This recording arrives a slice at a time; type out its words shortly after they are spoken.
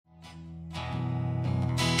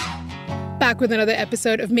Back with another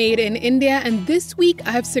episode of Made in India, and this week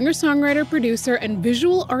I have singer-songwriter, producer, and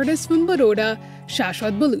visual artist from Baroda,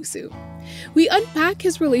 Shashwat Balusu. We unpack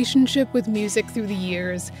his relationship with music through the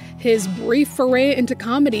years, his brief foray into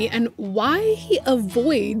comedy, and why he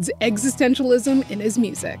avoids existentialism in his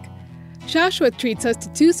music. Shashwat treats us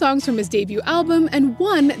to 2 songs from his debut album and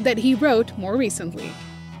one that he wrote more recently.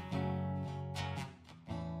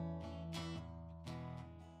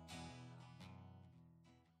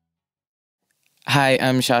 Hi,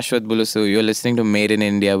 I'm Shashwat Balusu. You're listening to Made in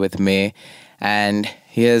India with May, and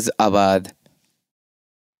here's Abad.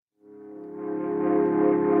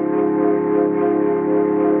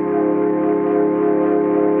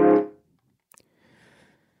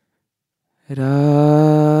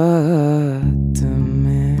 रात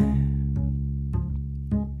में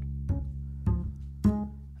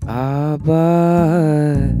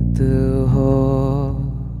आबाद हो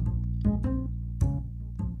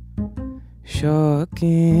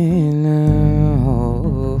शौकीन हो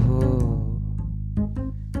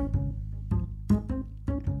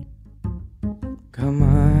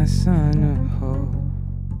घमासान हो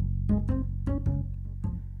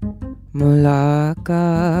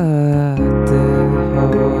मुलाकात हो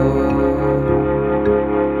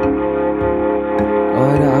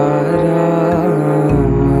और आराम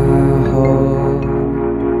हो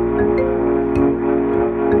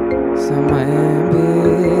समय भी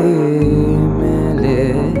मिले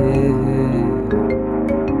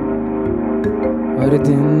और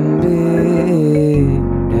दिन भी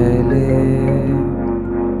ढले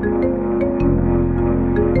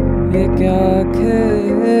ये क्या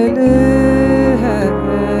खेल है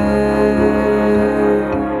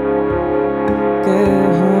कि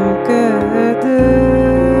हम कैद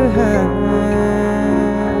हैं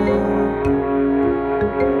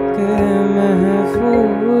कि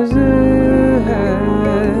महफूज है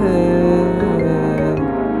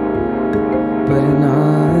पर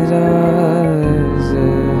नाराज है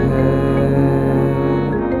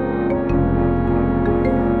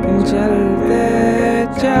चलते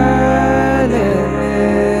चले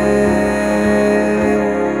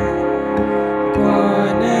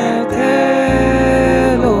कौन थे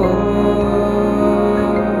लोग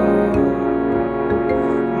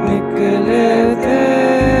निकले थे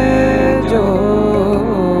जो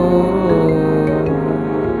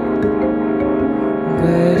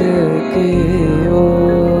घर की ओर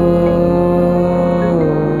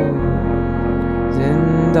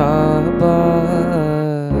जिंदाबाद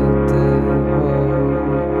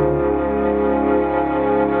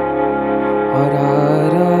और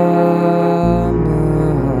आराम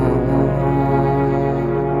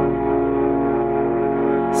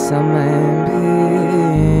समय भी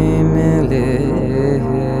मिले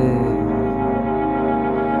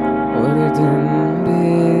और दिन भी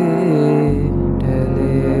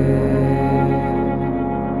ढले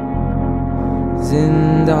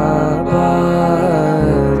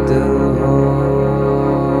जिंदाबाद हो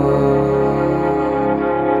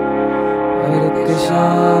और एक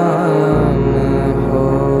शाम हो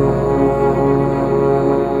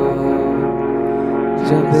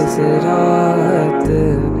जब इस रात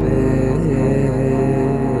पे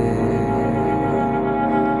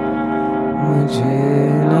मुझे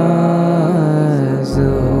नाज़ हो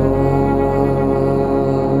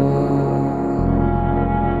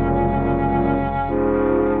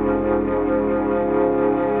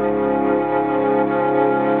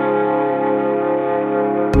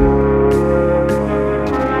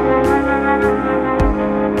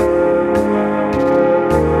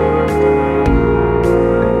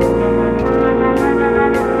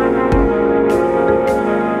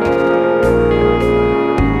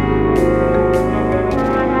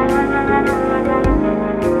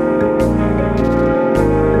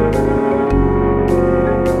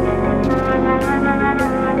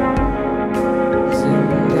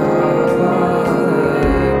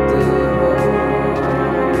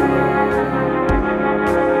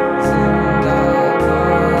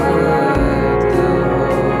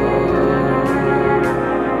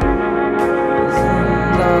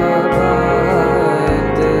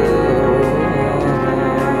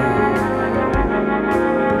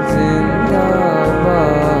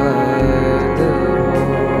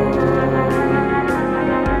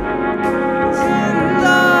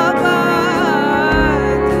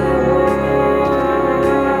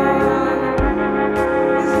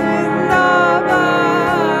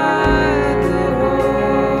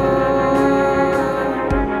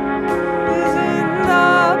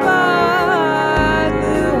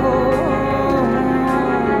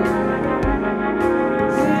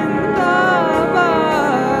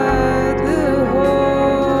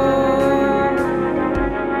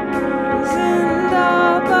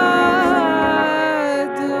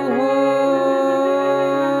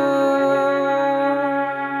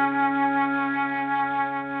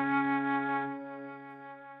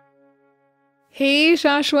Hey,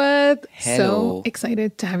 Shashwat. So Hello.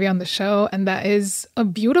 excited to have you on the show. And that is a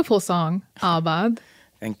beautiful song, Abad.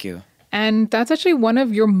 Thank you. And that's actually one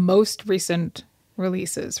of your most recent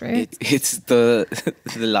releases, right? It's the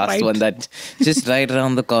the last Right. one that just right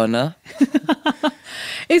around the corner.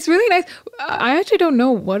 It's really nice. I actually don't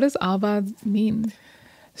know. What does Abad mean?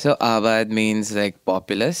 So Abad means like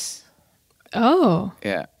populous. Oh,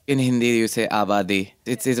 Yeah. In Hindi you say Abadi.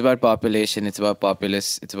 It's about population, it's about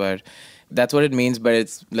populace, it's about that's what it means, but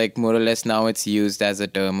it's like more or less now it's used as a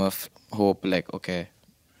term of hope, like okay,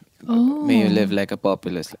 oh. may you live like a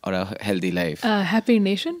populous or a healthy life. Happy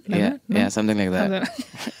Nation? Like yeah, that? No? yeah, something like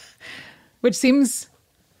that. Which seems,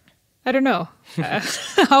 I don't know.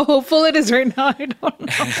 How hopeful it is right now, I don't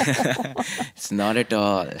know. It's not at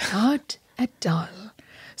all. Not at all.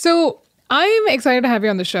 So I'm excited to have you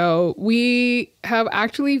on the show. We have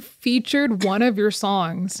actually featured one of your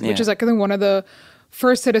songs, which Yeah. is like I think one of the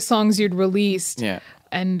first set of songs you'd released. Yeah.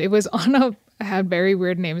 And it was on I had very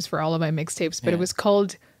weird names for all of my mixtapes, but it Yeah. was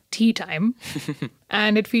called Tea Time.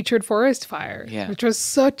 And it featured Forest Fire, Yeah. which was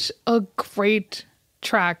such a great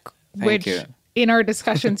track, Thank which you. in our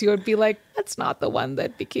discussions you would be like, that's not the one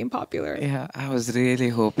that became popular. Yeah, I was really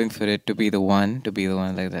hoping for it to be the one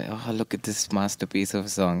like that. Oh, look at this masterpiece of a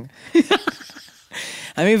song.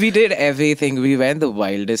 I mean, we did everything. We went the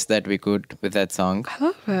wildest that we could with that song, I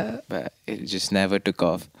love it. but it just never took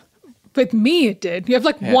off. With me, it did. You have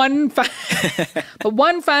like one fan, the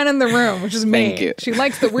one fan in the room, which is me. Thank you. She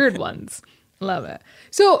likes the weird ones. Love it.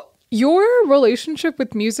 So your relationship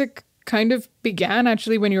with music kind of began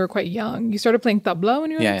actually when you were quite young. You started playing tabla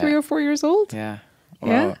when you were Yeah, like 3 yeah. or 4 years old. Yeah.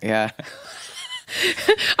 Yeah? Wow, yeah.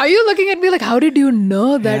 Are you looking at me like, how did you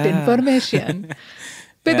know that Yeah. information?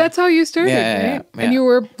 But Yeah. that's how you started, Yeah, yeah, right? yeah. And you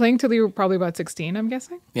were playing till you were probably about 16, I'm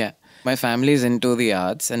guessing. Yeah. My family's into the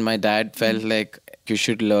arts, and my dad felt like you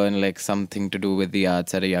should learn like something to do with the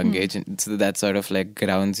arts at a young age. And so that sort of like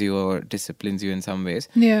grounds you or disciplines you in some ways.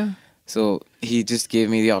 Yeah. So he just gave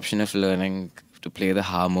me the option of learning to play the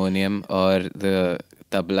harmonium or the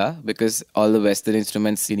tabla, because all the Western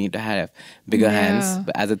instruments you need to have bigger hands. Yeah.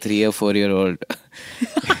 But as a 3 or 4 year old,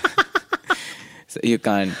 so you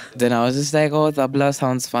can't. Then I was just like, oh, tabla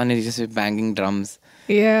sounds fun. And you just be banging drums.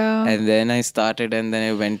 Yeah. And then I started, and then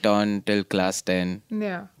I went on till class 10.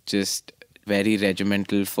 Yeah. Just very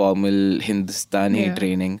regimental, formal Hindustani Yeah.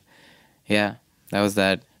 training. Yeah, that was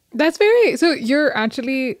that. That's very. So you're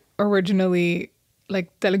actually originally like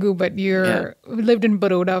Telugu, but you're lived in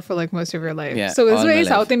Baroda for like most of your life. Yeah, So it's all a very my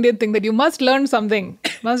life. South Indian thing that you must learn something.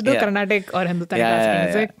 Must do Yeah. Carnatic or Hindustani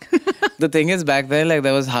Yeah, classical music. The thing is, back then, like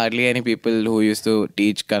there was hardly any people who used to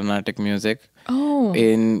teach Carnatic music. Oh.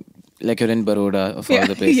 In like you're in Baroda of all Yeah,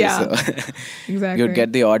 the places. yeah. So Exactly. you'd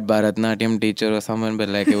get the odd Bharatnatyam teacher or someone, but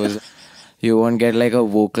like it was. You won't get like a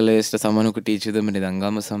vocalist or someone who could teach you the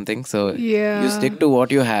mridangam or something. So Yeah. you stick to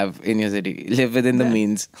what you have in your city. Live within the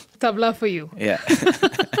means. Tabla for you. Yeah.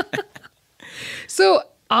 So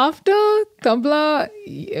after tabla,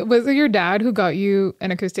 was it your dad who got you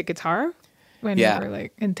an acoustic guitar when Yeah. you were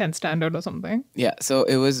like in 10th standard or something? Yeah, so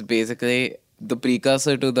it was basically the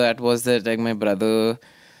precursor to that was that like my brother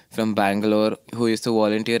from Bangalore who used to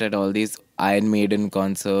volunteer at all these Iron Maiden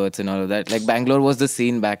concerts and all of that. Like Bangalore was the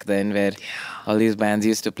scene back then where all these bands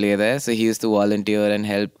used to play there. So he used to volunteer and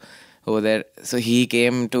help over there. So he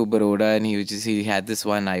came to Baroda and he had this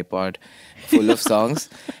one iPod full of songs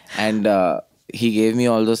and he gave me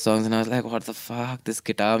all those songs and I was like, what the fuck? This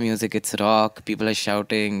guitar music, it's rock. People are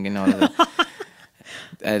shouting and all of that.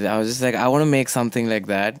 And I was just like, I want to make something like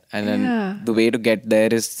that. And then Yeah. the way to get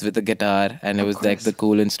there is with a guitar. And it Of was like course. the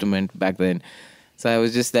cool instrument back then. So I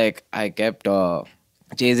was just like, I kept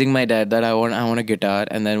chasing my dad that I want a guitar.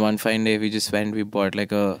 And then one fine day we bought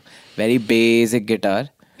like a very basic guitar.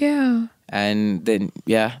 Yeah. And then,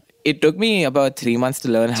 yeah, it took me about 3 months to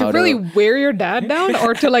learn how To really wear your dad down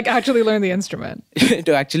or to like actually learn the instrument?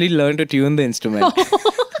 to actually learn to tune the instrument.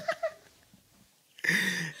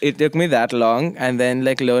 It took me that long, and then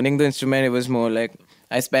like learning the instrument, it was more like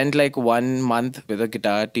I spent like 1 month with a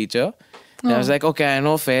guitar teacher. And I was like, okay, I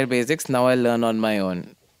know fair basics. Now I learn on my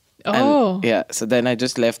own. Oh. And, yeah. So then I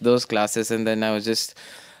just left those classes, and then I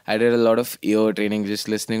did a lot of ear training, just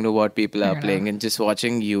listening to what people are Yeah. playing, and just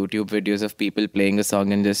watching YouTube videos of people playing a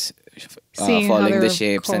song and just Seeing how following there the are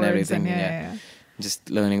shapes and chords everything. and yeah. Just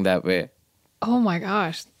learning that way. Oh my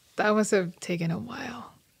gosh. That must have taken a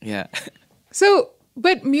while. Yeah. So,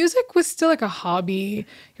 but music was still like a hobby.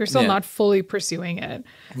 You're still Yeah. not fully pursuing it.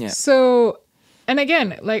 Yeah. So, and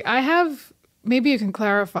again, like maybe you can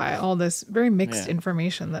clarify all this very mixed Yeah.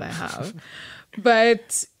 information that I have.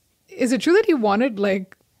 But is it true that you wanted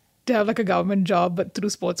like to have like a government job, but through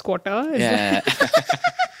sports quota. Yeah.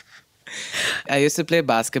 I used to play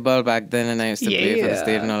basketball back then, and I used to play for the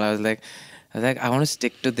state and all. I was like, I want to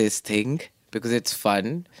stick to this thing because it's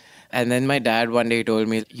fun. And then my dad one day told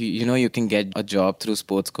me, you know, you can get a job through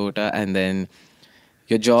sports quota, and then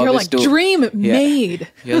your job You're is like, to dream made.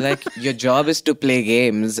 You're like, your job is to play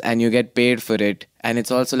games, and you get paid for it, and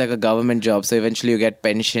it's also like a government job. So eventually, you get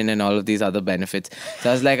pension and all of these other benefits. So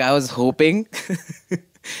I was like, I was hoping.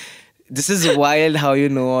 This is wild how you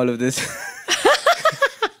know all of this.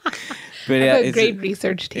 But yeah, A great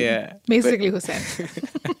research team. Yeah, Basically, Hussain.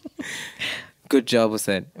 Good job,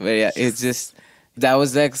 Hussain. But yeah, it's just, that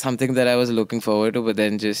was like something that I was looking forward to. But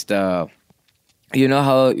then just, you know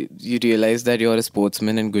how you realize that you're a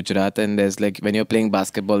sportsman in Gujarat, and there's like, when you're playing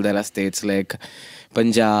basketball, there are states like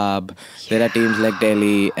Punjab, there are teams like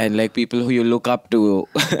Delhi, and like people who you look up to.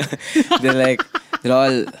 They're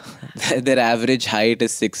all, their average height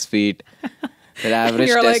is 6 feet. Their average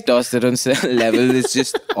testosterone level is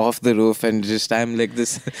just off the roof, and just I'm like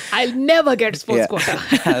this. I'll never get sports quota.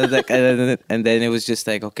 I was like, and then it was just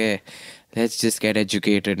like, okay, let's just get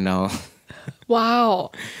educated now. Wow.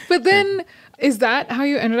 But then, is that how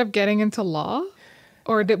you ended up getting into law?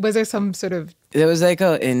 Or was there some sort of... There was like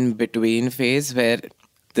a in-between phase where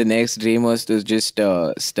the next dream was to just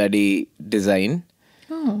study design,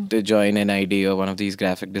 to join NID or one of these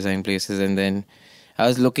graphic design places. And then I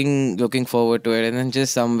was looking forward to it, and then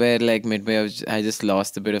just somewhere like midway, I just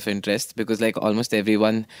lost a bit of interest, because like almost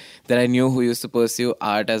everyone that I knew who used to pursue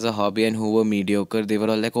art as a hobby and who were mediocre, they were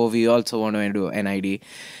all like, oh, we also want to do NID.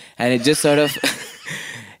 And it just sort of,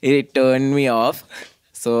 it turned me off.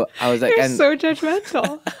 So I was like... You're so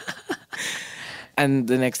judgmental. And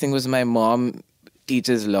the next thing was, my mom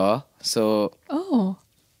teaches law. So... Oh.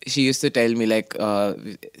 She used to tell me like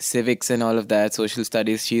civics and all of that, social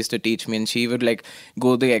studies. She used to teach me, and she would like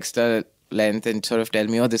go the extra length and sort of tell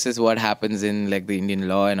me, oh, this is what happens in like the Indian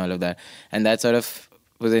law and all of that. And that sort of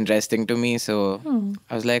was interesting to me. So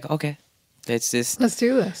I was like, okay, let's do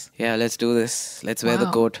this. Yeah, let's do this. Let's wear the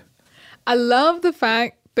coat. I love the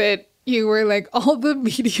fact that you were like, all the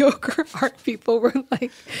mediocre art people were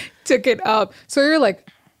like, took it up. So you're like,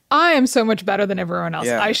 I am so much better than everyone else.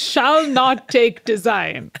 Yeah. I shall not take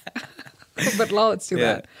design. But let's do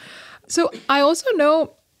that. So I also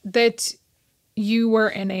know that you were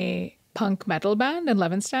in a punk metal band in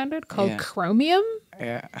 11th Standard called Chromium.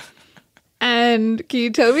 Yeah. And can you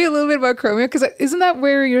tell me a little bit about Chromium? Because isn't that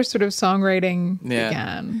where your sort of songwriting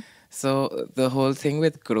began? So the whole thing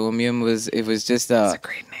with Chromium was, it was just That's a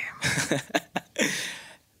great name.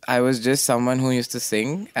 I was just someone who used to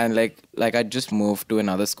sing, and like I just moved to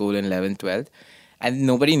another school in 11th, 12th, and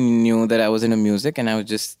nobody knew that I was into music, and I was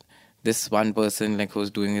just this one person like who was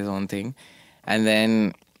doing his own thing. And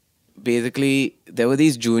then basically there were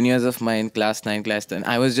these juniors of mine, class 9, class 10.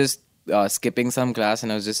 I was just skipping some class,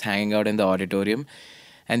 and I was just hanging out in the auditorium,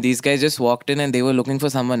 and these guys just walked in, and they were looking for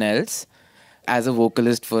someone else as a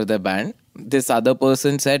vocalist for the band. This other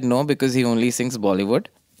person said no because he only sings Bollywood.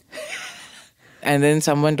 And then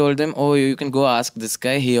someone told them, oh, you can go ask this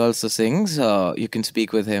guy. He also sings. You can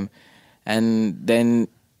speak with him. And then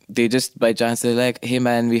they just, by chance, they're like, hey,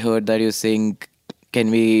 man, we heard that you sing. Can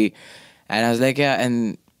we... And I was like, yeah.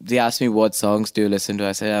 And they asked me, what songs do you listen to?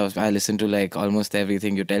 I said, I listen to like almost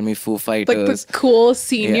everything. You tell me Foo Fighters. Like the cool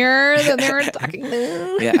senior that they were talking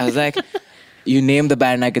to. Yeah, I was like, you name the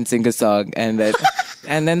band, I can sing a song. And then...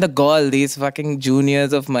 And then the gall, these fucking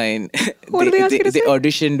juniors of mine, What did they ask you to they sing?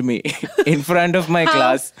 auditioned me in front of my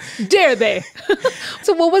class. Dare they?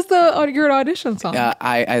 So what was your audition song?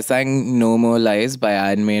 I sang No More Lies by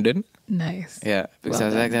Iron Maiden. Nice. Yeah, because I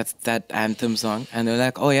was like, that's that anthem song. And they were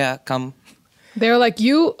like, oh yeah, come. They were like,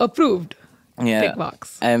 you approved. Yeah. Tick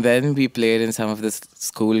box. And then we played in some of the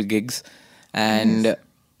school gigs. And...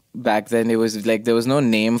 Back then it was like there was no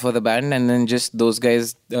name for the band, and then just those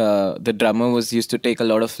guys, the drummer used to take a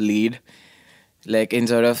lot of lead, like in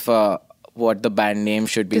sort of what the band name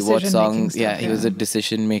should be, what songs. He was a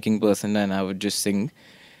decision making person, and I would just sing.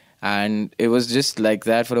 And it was just like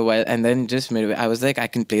that for a while, and then just midway I was like, I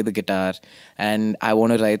can play the guitar and I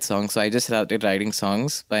want to write songs, so I just started writing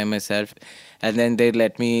songs by myself. And then they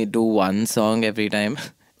let me do one song every time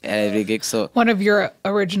at every gig. So one of your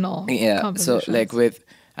original compositions. So like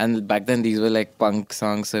and back then these were like punk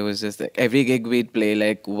songs, so it was just like every gig we'd play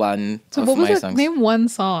like one of my songs. Name one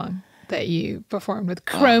song that you performed with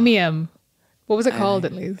Chromium. What was it called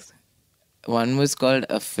at least? One was called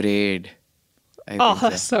Afraid.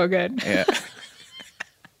 That's so good. Yeah.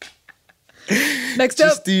 Next up,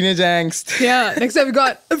 just teenage angst. Yeah. Next up we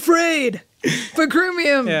got Afraid for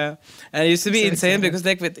Chromium. Yeah. And it used to be insane because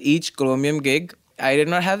like with each Chromium gig, I did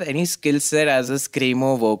not have any skill set as a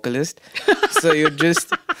screamo vocalist. So you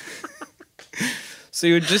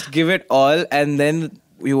just give it all, and then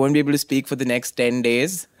you won't be able to speak for the next 10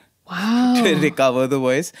 days. Wow. To recover the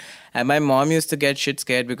voice. And my mom used to get shit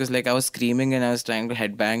scared because like I was screaming and I was trying to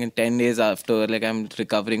headbang, and 10 days after, like I'm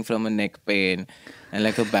recovering from a neck pain and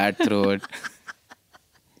like a bad throat.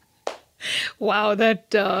 Wow,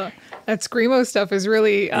 that screamo stuff is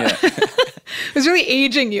really it's really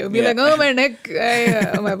aging you. Be like, oh my neck,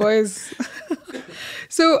 oh my voice.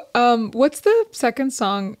 So, what's the second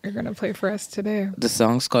song you're gonna play for us today? The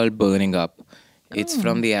song's called "Burning Up." It's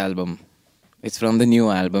from the album. It's from the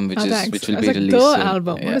new album, which will be released the soon.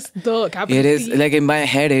 album. Yeah. What is the capital It is T? like in my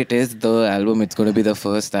head. It is the album. It's going to be the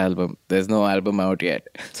first album. There's no album out yet.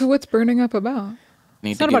 So what's Burning Up about?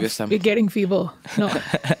 Need It's to not give about you some. getting feeble. No.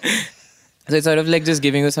 So it's sort of like just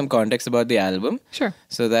giving you some context about the album. Sure.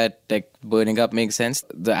 So that like Burning Up makes sense.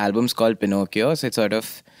 The album's called Pinocchio, so it's sort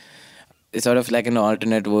of like an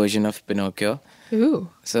alternate version of Pinocchio. Ooh.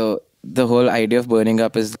 So the whole idea of Burning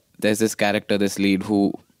Up is there's this character, this lead,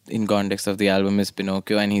 who in context of the album is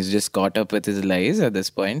Pinocchio, and he's just caught up with his lies at this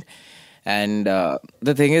point. And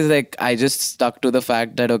the thing is, like, I just stuck to the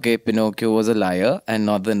fact that, okay, Pinocchio was a liar and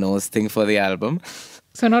not the nose thing for the album.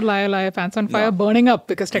 So not Liar Liar, Pants on Fire, Burning Up,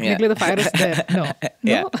 because technically the fire is there. No.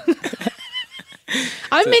 Yeah.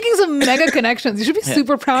 I'm making some mega connections. You should be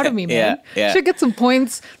super proud of me, man. Yeah. Should get some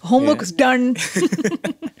points. Homework is done.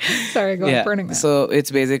 Sorry, go on. Burning Man. So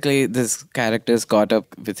it's basically this character's caught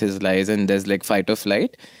up with his lies, and there's like fight or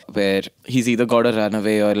flight, where he's either got to run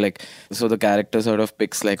away or like, so the character sort of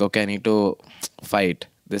picks like, okay, I need to fight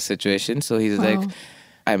this situation. So he's like,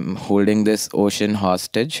 I'm holding this ocean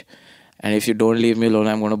hostage, and if you don't leave me alone,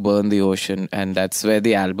 I'm going to burn the ocean. And that's where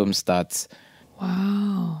the album starts.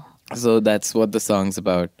 Wow. So that's what the song's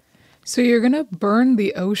about. So you're going to burn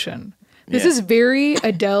the ocean. This is very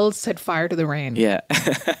Adele Set Fire to the Rain. Yeah.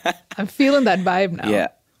 I'm feeling that vibe now. Yeah.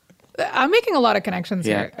 I'm making a lot of connections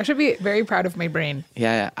here. I should be very proud of my brain.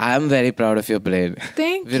 Yeah. I'm very proud of your brain.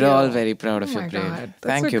 Thank you. We're all very proud of your brain. God,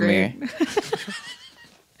 Thank you, May.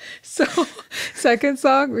 So, second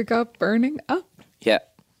song, we got Burning Up. Yeah.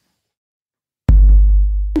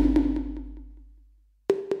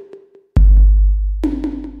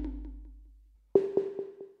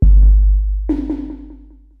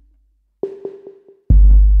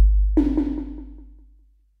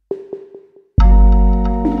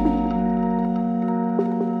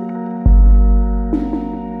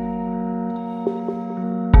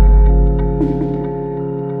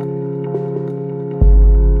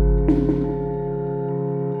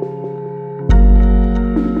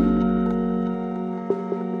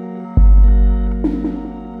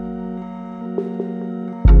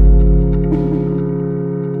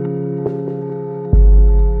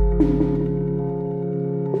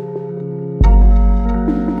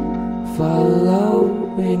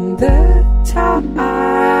 Following the tide,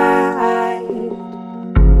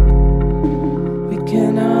 we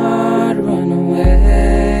cannot run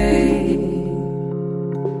away.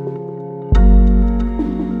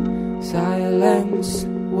 Silence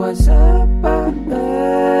was a bird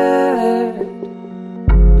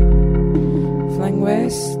flying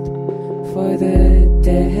west for the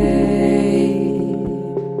day,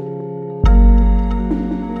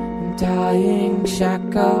 tying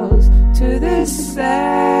shackles to the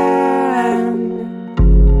sand.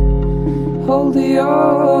 Hold the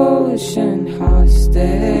ocean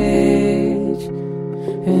hostage,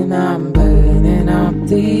 and I'm burning up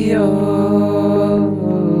the ocean,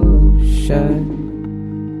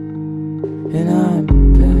 and I'm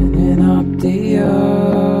burning up the ocean,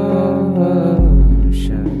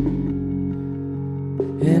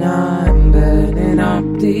 and I'm burning up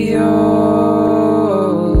the ocean,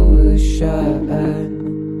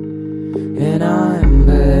 and I'm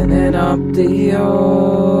burning up the ocean.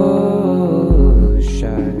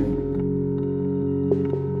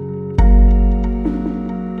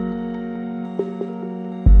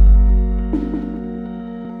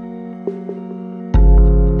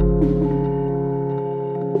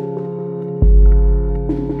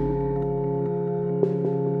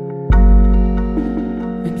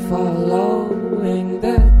 And following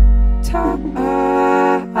the tide,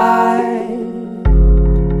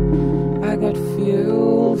 I got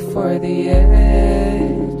fuel for the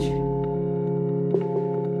edge,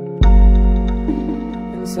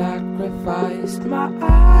 and sacrificed my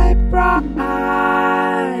prime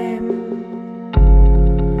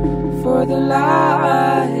for the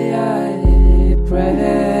lie I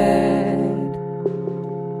bred,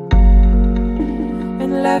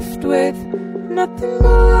 and left with nothing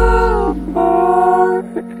more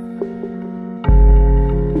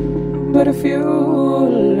put a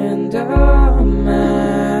fuel in the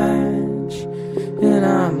match, and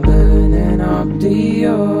I'm burning up the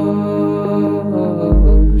ocean,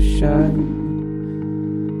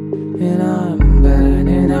 and I'm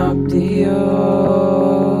burning up the ocean,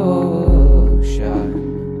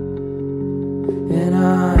 and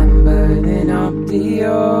I'm burning up the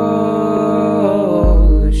ocean,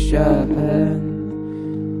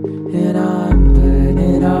 and I'm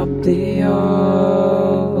burning up the ocean.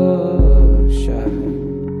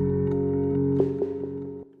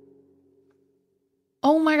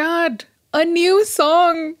 Oh my God, a new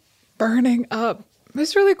song, Burning Up.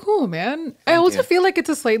 It's really cool, man. I also you. feel like it's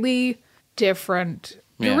a slightly different.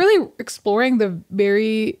 You're Yeah. really exploring the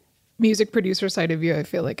very music producer side of you, I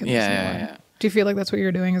feel like, in this Yeah, new yeah, one. yeah. Do you feel like that's what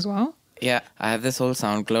you're doing as well? Yeah, I had this whole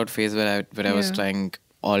SoundCloud phase where I was Yeah. trying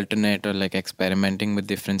alternate or like experimenting with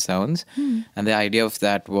different sounds. And the idea of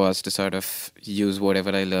that was to sort of use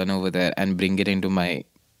whatever I learn over there and bring it into my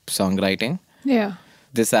songwriting. Yeah.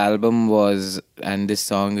 This album was, and this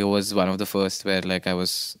song, it was one of the first where like I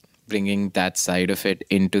was bringing that side of it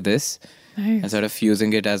into this and Nice. sort of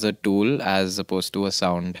using it as a tool as opposed to a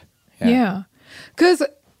sound. Yeah. Because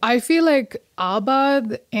I feel like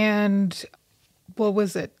Abad and what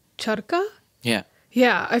was it? Charka? Yeah.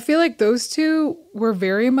 Yeah. I feel like those two were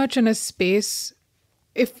very much in a space.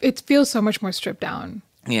 If it feels so much more stripped down.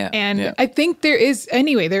 Yeah. And yeah. I think there is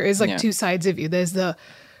like Yeah. two sides of you. There's the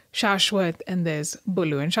Shashwat and there's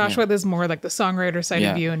Bulu. And Shashwat is more like the songwriter side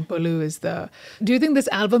of Yeah. you, and Bulu is the. Do you think this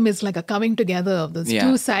album is like a coming together of those Yeah.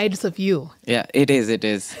 two sides of you? Yeah, it is. It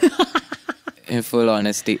is. In full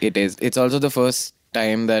honesty, it is. It's also the first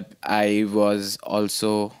time that I was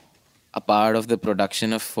also a part of the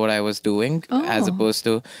production of what I was doing, as Oh. opposed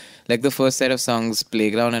to like the first set of songs,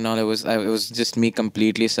 Playground and all. It was just me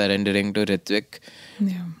completely surrendering to Ritwik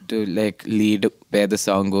Yeah. to like lead where the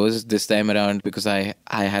song goes. This time around, because I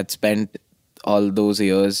had spent all those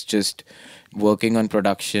years just working on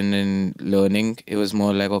production and learning, it was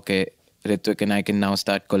more like, okay, Ritwik and I can now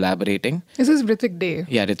start collaborating. This is Hrithik Day.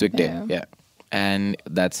 Yeah, Ritwik did. Yeah. Yeah. And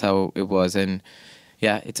that's how it was. And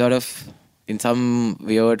yeah, it's sort of, in some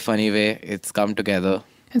weird, funny way, it's come together.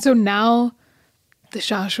 And so now the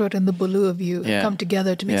Shashwat and the Bulu of you have Yeah. come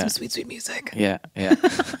together to make Yeah. some sweet, sweet music. Yeah, yeah.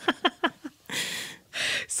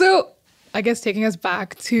 So I guess taking us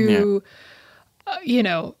back to,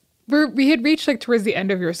 we had reached like towards the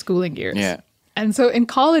end of your schooling years. Yeah. And so in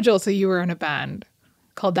college also you were in a band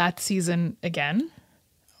called That Season Again.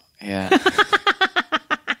 Yeah.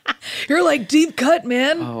 You're like deep cut,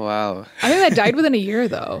 man. Oh, wow. I think that died within a year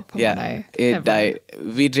though. from when Yeah, I it have died.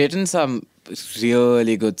 We'd written some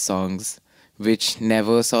really good songs which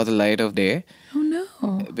never saw the light of day Oh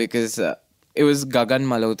no. because it was Gagan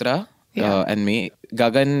Malhotra Yeah. and me.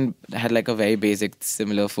 Gagan had like a very basic,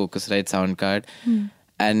 similar Focusrite sound card.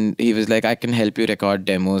 And he was like, I can help you record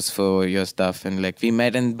demos for your stuff. And like we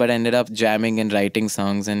met but ended up jamming and writing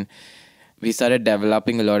songs. And we started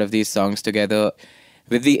developing a lot of these songs together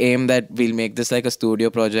with the aim that we'll make this like a studio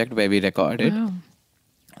project where we record it. Wow.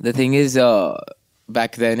 The thing is,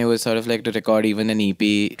 back then it was sort of like to record even an EP,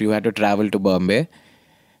 you had to travel to Bombay.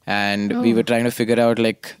 And we were trying to figure out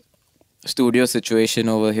like studio situation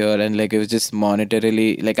over here. And like it was just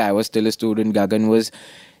monetarily, like I was still a student. Gagan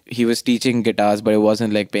he was teaching guitars, but it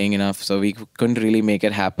wasn't like paying enough. So we couldn't really make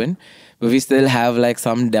it happen. But we still have like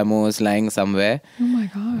some demos lying somewhere Oh my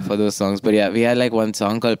God. for those songs. But yeah, we had like one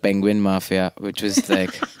song called Penguin Mafia, which was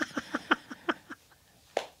like...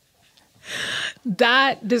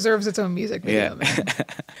 That deserves its own music video, Yeah. man.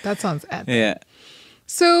 That sounds epic. yeah.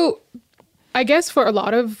 So I guess for a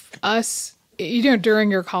lot of us,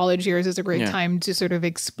 during your college years is a great Yeah. time to sort of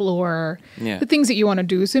explore Yeah. the things that you want to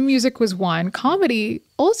do. So music was one. Comedy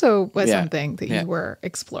also was Yeah. something that Yeah. you were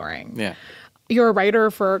exploring. Yeah. You're a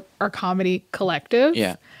writer for our comedy collective.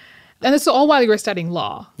 Yeah. And this is all while you were studying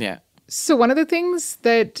law. Yeah. So one of the things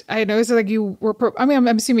that I noticed is like you were, I'm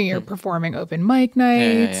assuming you're performing open mic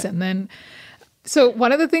nights yeah. and then, so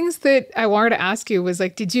one of the things that I wanted to ask you was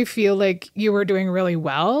like, did you feel like you were doing really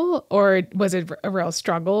well or was it a real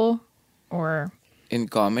struggle or In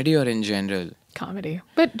comedy or in general? comedy?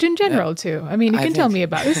 But in general too. I mean, you I can tell think- me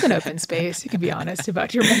about, this is an open space. You can be honest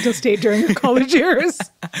about your mental state during your college years.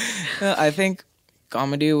 No, I think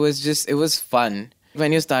comedy was just, it was fun.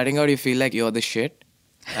 When you're starting out, you feel like you're the shit.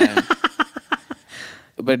 And-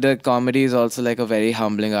 but the comedy is also like a very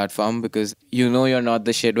humbling art form because you know you're not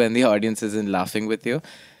the shit when the audience isn't laughing with you.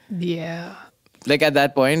 Yeah. Like at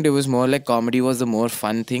that point, it was more like comedy was the more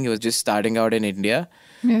fun thing. It was just starting out in India.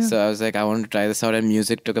 Yeah. So I was like, I want to try this out. And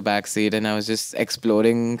music took a backseat and I was just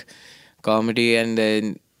exploring comedy. And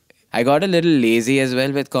then I got a little lazy as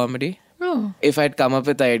well with comedy. Oh. If I'd come up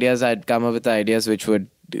with ideas, I'd come up with ideas which would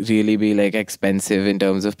really be like expensive in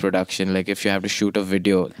terms of production. Like if you have to shoot a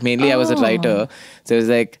video. Mainly I was a writer. So it was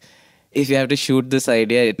like, if you have to shoot this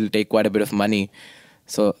idea, it will take quite a bit of money.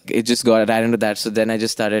 So it just got right into that. So then I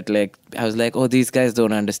just started like, I was like, oh, these guys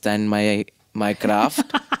don't understand my craft.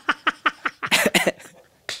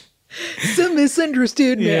 So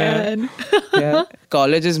misunderstood, man. Yeah.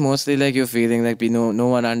 College is mostly like you're feeling like, no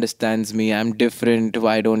one understands me. I'm different.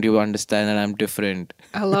 Why don't you understand that I'm different?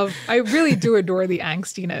 I really do adore the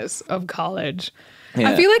angstiness of college. Yeah.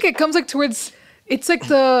 I feel like it comes like towards, it's like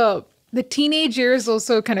the teenage years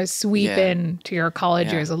also kind of sweep in to your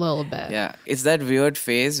college years a little bit. Yeah. It's that weird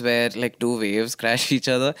phase where like two waves crash each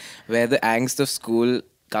other, where the angst of school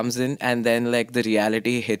comes in and then like the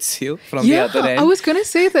reality hits you from the other end. I was going to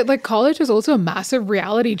say that like college is also a massive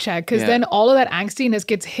reality check because then all of that angstiness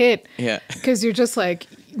gets hit. Yeah. Because you're just like,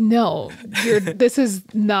 no, this is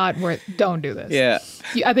not worth, don't do this. Yeah.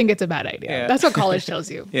 I think it's a bad idea. Yeah. That's what college tells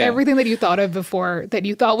you. Yeah. Everything that you thought of before that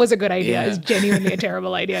you thought was a good idea is genuinely a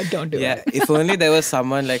terrible idea. Don't do it. If only there was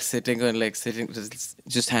someone like sitting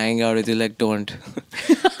just hanging out with you, like, don't.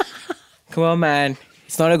 Come on, man.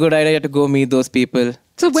 It's not a good idea to go meet those people.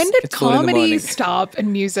 So when did it's 4 in the comedy morning. stop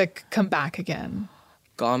and music come back again?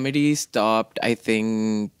 Comedy stopped, I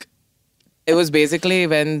think. It was basically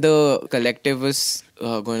when the collective was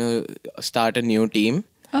going to start a new team.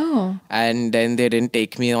 Oh. And then they didn't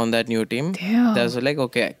take me on that new team. Damn. That was like,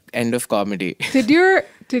 okay, end of comedy. Did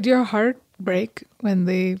your heart break when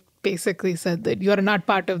they basically said that you are not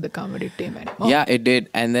part of the comedy team anymore? Yeah, it did.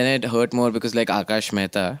 And then it hurt more because like Akash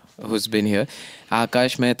Mehta, who's been here,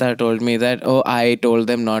 Akash Mehta told me that, oh, I told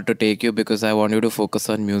them not to take you because I want you to focus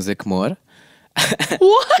on music more.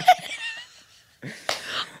 What?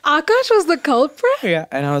 Akash was the culprit? Yeah.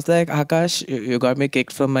 And I was like, Akash, you got me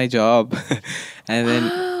kicked from my job. And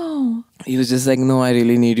then he was just like, no, I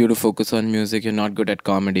really need you to focus on music. You're not good at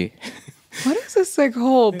comedy. What is this like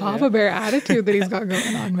whole Papa Bear attitude that he's got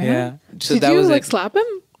going on, man? Yeah. So Did that you was like it. slap him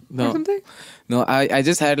No. or something? No, I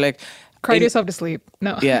just had like... Cried yourself to sleep.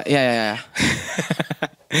 No. Yeah.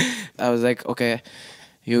 I was like, okay,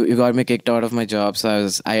 you got me kicked out of my job. So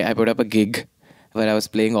I put up a gig where I was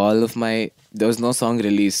playing all of my... There was no song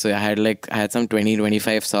released. So I had some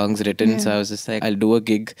 20-25 songs written. So I was just like, I'll do a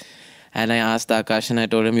gig. And I asked Akash and I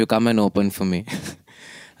told him, you come and open for me.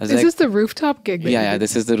 I was Is like, this the rooftop gig? yeah,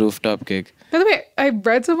 this is the rooftop gig. By the way, I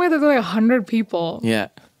read somewhere that there were like 100 people. Yeah.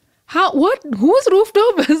 How? What? Whose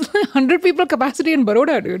rooftop is like 100 people capacity in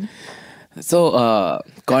Baroda, dude? So,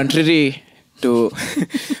 contrary to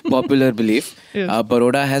popular belief,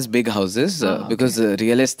 Baroda has big houses because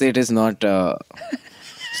real estate is not...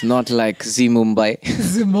 it's not like Z Mumbai.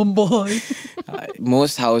 Zimbabwe.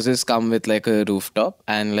 Most houses come with like a rooftop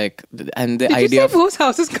and the Did idea you say of most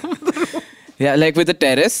houses come with a roof? like with a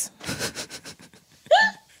terrace.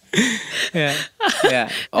 yeah.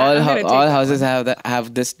 All houses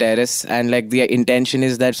have this terrace, and like the intention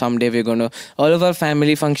is that someday we're gonna all of our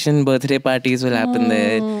family function, birthday parties will happen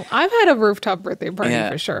there. I've had a rooftop birthday party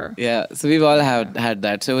for sure. Yeah, so we've all had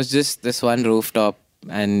that. So it was just this one rooftop,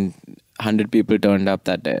 and 100 people turned up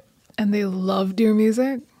that day. And they loved your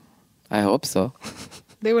music. I hope so.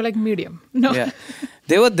 They were like medium. No. Yeah,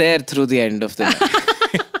 they were there through the end of the night.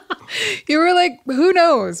 You were like, who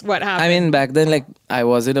knows what happened? I mean, back then, like, I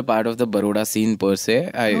wasn't a part of the Baroda scene per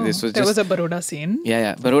se. There was a Baroda scene.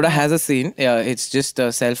 Yeah. Baroda has a scene. Yeah, it's just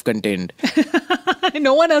self-contained.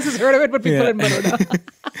 No one else has heard of it but people in Baroda.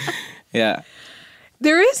 Yeah.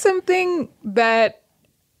 There is something that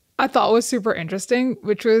I thought was super interesting,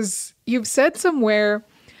 which was you've said somewhere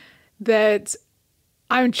that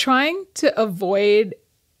I'm trying to avoid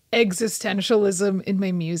existentialism in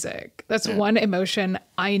my music. That's one emotion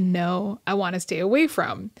I know I want to stay away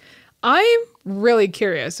from. I'm really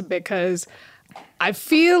curious because I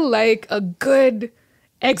feel like a good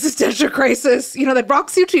existential crisis, that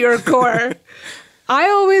rocks you to your core. I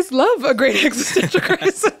always love a great existential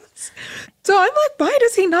crisis. So I'm like, why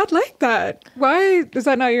does he not like that? Why is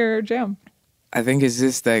that not your jam? I think it's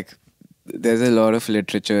just like there's a lot of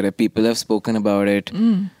literature. People have spoken about it.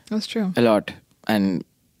 That's true. A lot. And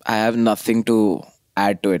I have nothing to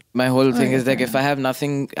add to it. My whole thing is like if I have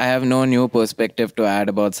no new perspective to add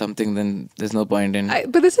about something, then there's no point in...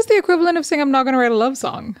 But this is the equivalent of saying I'm not going to write a love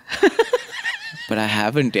song. But I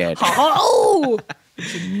haven't yet. Oh!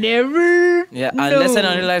 Never. Yeah, unless and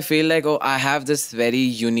until I feel like, I have this very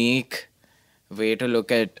unique way to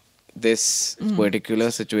look at this particular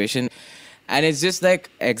situation. And it's just like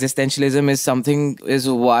existentialism is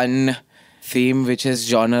one theme which is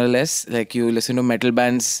genreless. Like you listen to metal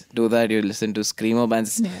bands do that, you listen to screamo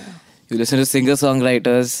bands. Yeah. You listen to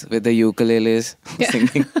singer-songwriters with the ukuleles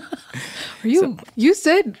singing. You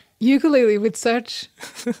said ukulele with such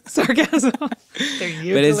sarcasm. They're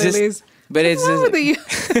ukuleles. But it's What's wrong with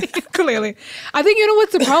the ukulele? I think you know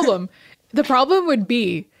what's the problem? The problem would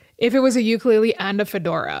be if it was a ukulele and a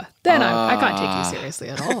fedora. Then I can't take you seriously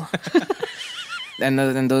at all.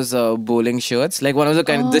 And those bowling shirts, like one of the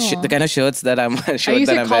kind the kind of shirts that I'm I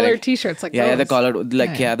used to collared t-shirts like yeah, those. the collared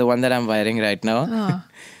the one that I'm wearing right now.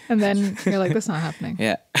 And then you're like, that's not happening.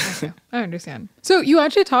 Yeah. Okay, I understand. So you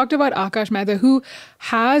actually talked about Akash Mehta, who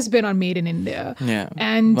has been on Made in India. Yeah.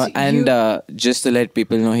 And just to let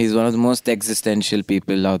people know, he's one of the most existential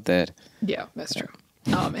people out there. yeah, that's true.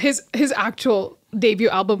 His actual debut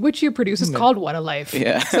album, which you produced, is called What a Life.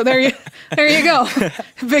 Yeah. So there you go.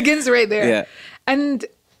 Begins right there. Yeah. And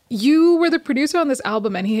you were the producer on this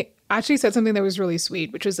album, and he actually said something that was really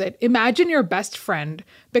sweet, which was that imagine your best friend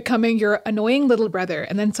becoming your annoying little brother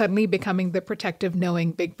and then suddenly becoming the protective,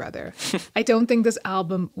 knowing big brother. I don't think this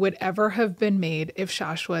album would ever have been made if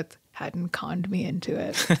Shashwat hadn't conned me into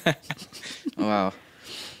it. Wow.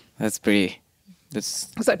 That's pretty. Is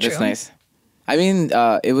that true? That's nice. I mean,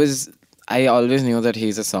 it was. I always knew that he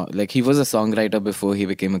was a songwriter before he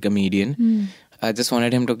became a comedian. I just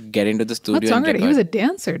wanted him to get into the studio. What songwriter? He was a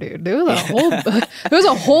dancer, dude. There was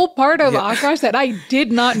a whole part of Akash that I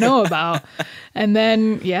did not know about. And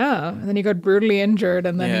then he got brutally injured,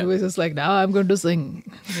 and then he was just like, now I'm going to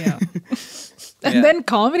sing. Yeah. And then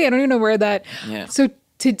comedy, I don't even know where that. Yeah. So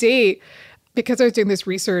today, because I was doing this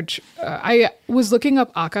research, I was looking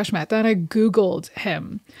up Akash Mehta and I Googled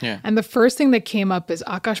him. Yeah. And the first thing that came up is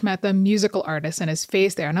Akash Mehta, musical artist, and his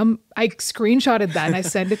face there. And I screenshotted that and I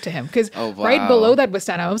sent it to him. Because right below that was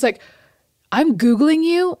Stana. I was like, I'm Googling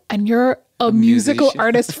you and you're a musical musician.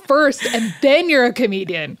 artist first and then you're a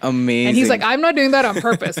comedian. Amazing. And he's like, I'm not doing that on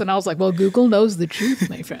purpose. And I was like, well, Google knows the truth,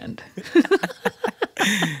 my friend.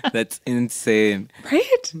 That's insane.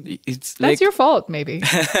 Right? It's That's your fault, maybe.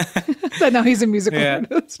 That now he's a musical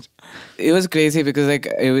artist. It was crazy because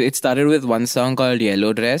it started with one song called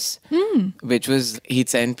Yellow Dress, which was, he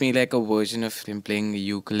sent me like a version of him playing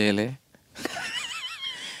ukulele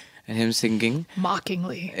and him singing.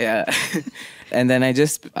 Mockingly. Yeah. And then I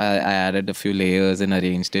added a few layers and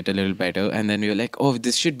arranged it a little better. And then we were like, oh,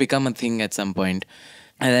 this should become a thing at some point.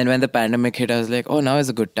 And then when the pandemic hit, I was like, oh, now is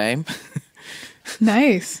a good time.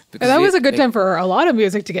 Nice. That was a good time for a lot of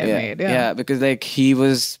music to get made. Yeah, because like he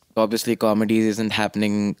was obviously comedy isn't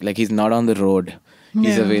happening, like he's not on the road.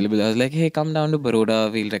 He's available. I was like, hey, come down to Baroda,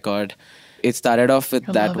 we'll record. It started off with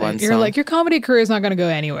that one song. You're like, your comedy career is not going to go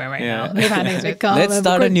anywhere right now. Let's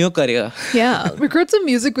start a new career. Yeah, record some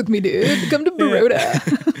music with me, dude. Come to Baroda.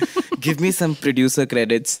 Give me some producer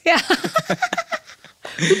credits. Yeah. But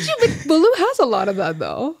Bulu has a lot of that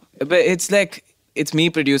though. But it's like, it's me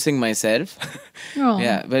producing myself. Oh,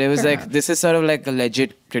 yeah, but it was like, this is sort of like a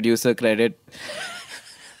legit producer credit.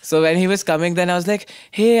 So when he was coming, then I was like,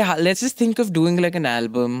 hey, let's just think of doing like an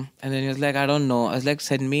album. And then he was like, I don't know. I was like,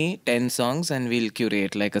 send me 10 songs and we'll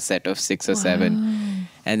curate like a set of 6 or 7.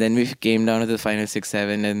 And then we came down to the final 6,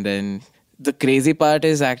 7. And then the crazy part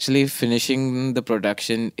is actually finishing the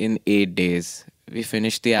production in 8 days. We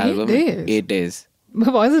finished the album in 8 days.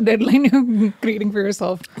 What was the deadline you're creating for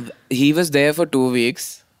yourself? He was there for 2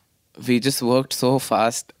 weeks. We just worked so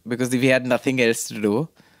fast because we had nothing else to do.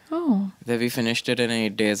 Oh. That we finished it in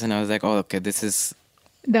 8 days, and I was like, oh, okay, this is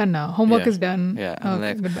done now. Homework is done. Yeah. Oh, I'm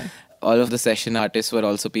like, goodbye. All of the session artists were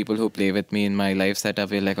also people who play with me in my live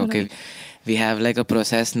setup. We're like, okay, we have like a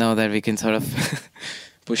process now that we can sort of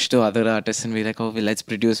push to other artists and be like, oh, well, let's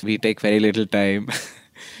produce. We take very little time.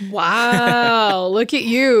 Wow. Look at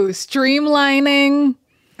you. Streamlining.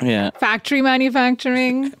 Yeah. Factory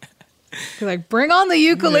manufacturing. You're like, bring on the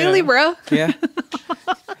ukulele, bro. Yeah.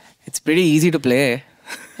 It's pretty easy to play.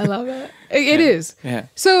 I love it. It is. Yeah.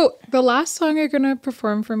 So the last song you're going to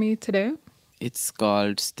perform for me today, It's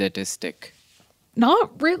called Statistic.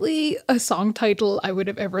 not really a song title I would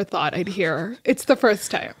have ever thought I'd hear. It's the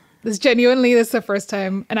first time. This is the first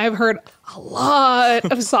time. And I've heard a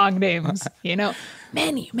lot of song names,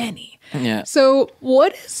 many. Yeah. So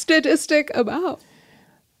what is Statistic about?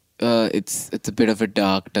 It's a bit of a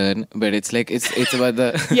dark turn, but it's like it's about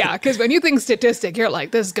the Yeah, because when you think statistic, you're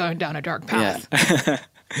like, this is going down a dark path. yeah.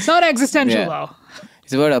 It's not existential though.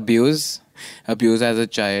 It's about abuse as a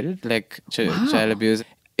child, like child abuse.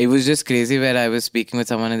 It was just crazy where I was speaking with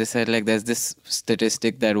someone and they said like there's this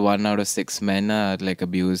statistic that 1 out of 6 men are like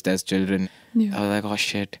abused as children. Yeah. I was like, oh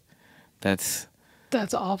shit, that's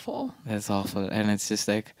awful. awful. And it's just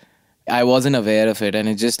like I wasn't aware of it, and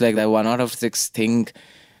it's just like that 1 out of 6 thing.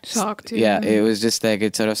 Shocked you. Yeah, it was just like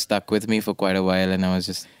it sort of stuck with me for quite a while, and I was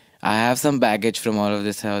just I have some baggage from all of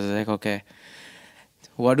this. I was like, okay,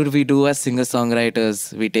 what do we do as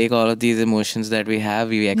singer-songwriters? We take all of these emotions that we have,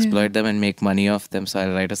 we exploit them and make money off them. So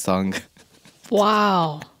I'll write a song.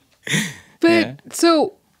 Wow. But Yeah.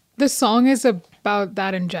 so the song is about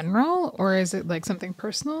that in general, or is it like something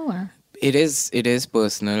personal? Or It is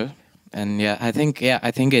personal, and I think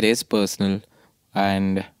it is personal,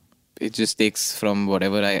 and it just takes from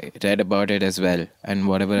whatever I read about it as well, and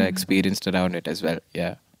whatever I experienced around it as well.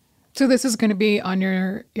 Yeah. so this is going to be on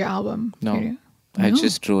your album? No, Maybe? I No?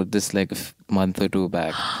 just wrote this like a month or two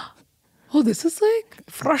back. Oh, this is like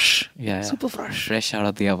fresh. Yeah, Super fresh. fresh out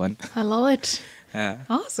of the oven. I love it. Yeah.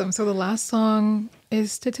 Awesome. So the last song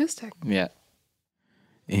is Statistic. Yeah.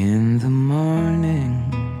 In the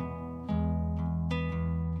morning,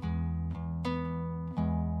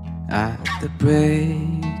 at the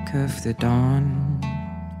break of the dawn,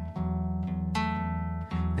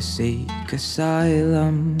 I seek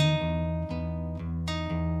asylum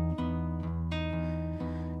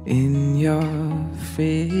in your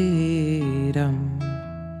freedom.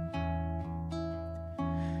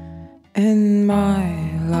 And my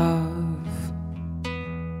love,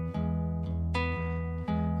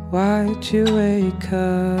 why'd you wake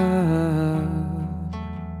up?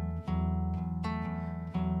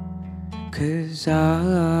 'Cause I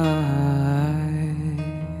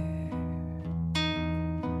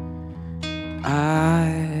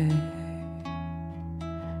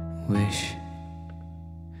wish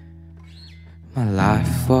my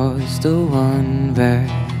life was the one where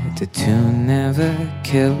the tune never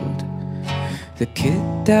killed the kid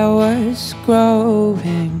that was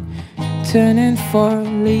growing, turning for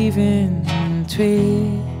leaving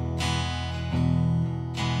tree.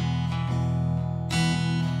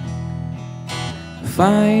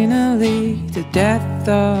 Finally, the death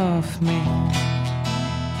of me.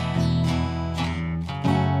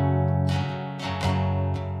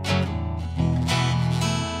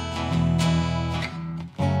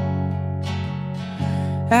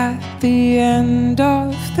 At the end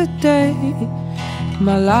of the day,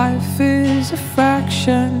 my life is a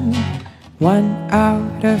fraction, 1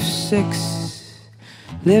 out of 6,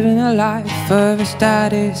 living a life of a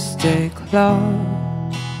statistic love.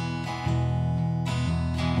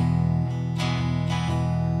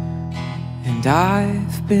 And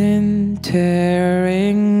I've been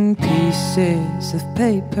tearing pieces of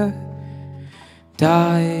paper,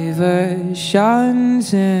 diversions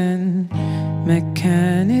and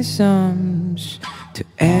mechanisms to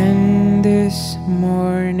end this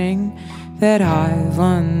morning that I've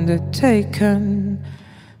undertaken.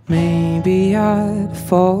 Maybe I'd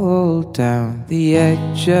fall down the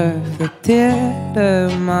edge of the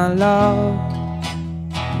theater, my love.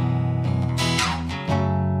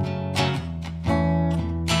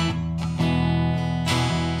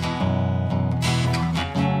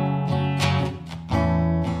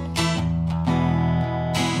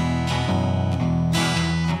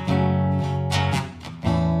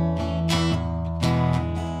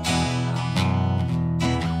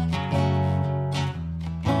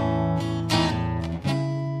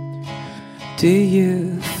 Do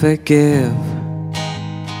you forgive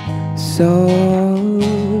so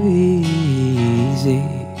easy?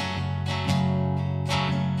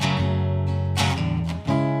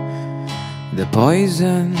 The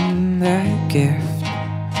poison, that gift,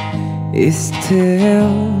 is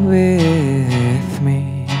still with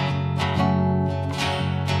me.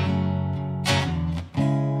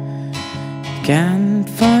 Can't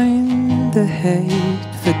find the hate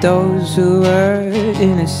for those who are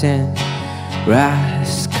innocent.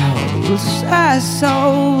 Rascals,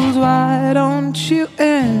 assholes, why don't you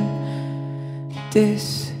end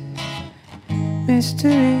this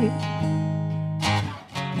mystery,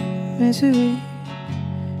 misery,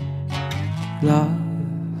 love?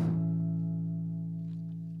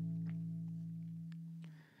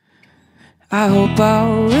 I hope I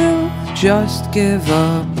will just give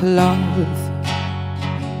up love.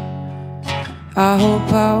 I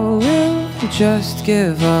hope I will just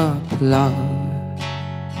give up love.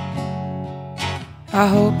 I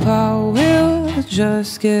hope I will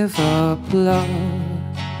just give up love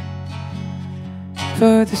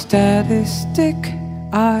for the statistic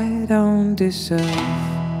I don't deserve.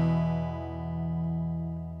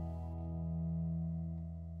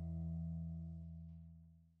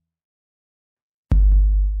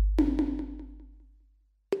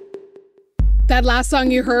 That last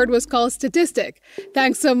song you heard was called Statistic.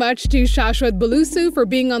 Thanks so much to Shashwat Bulusu for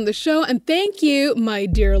being on the show, and thank you, my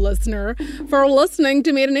dear listener, for listening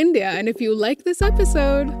to Made in India. And if you like this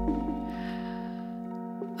episode,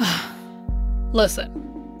 listen,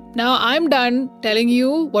 Now I'm done telling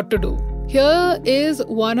you what to do. Here is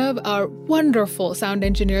one of our wonderful sound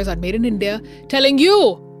engineers on Made in India telling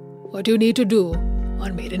you what you need to do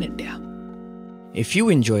on Made in India. If you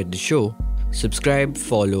enjoyed the show, subscribe,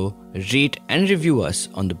 follow, rate and review us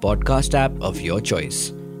on the podcast app of your choice.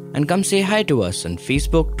 And come say hi to us on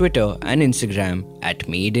Facebook, Twitter and Instagram at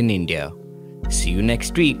Made in India. See you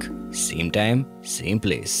next week. Same time, same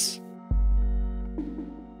place.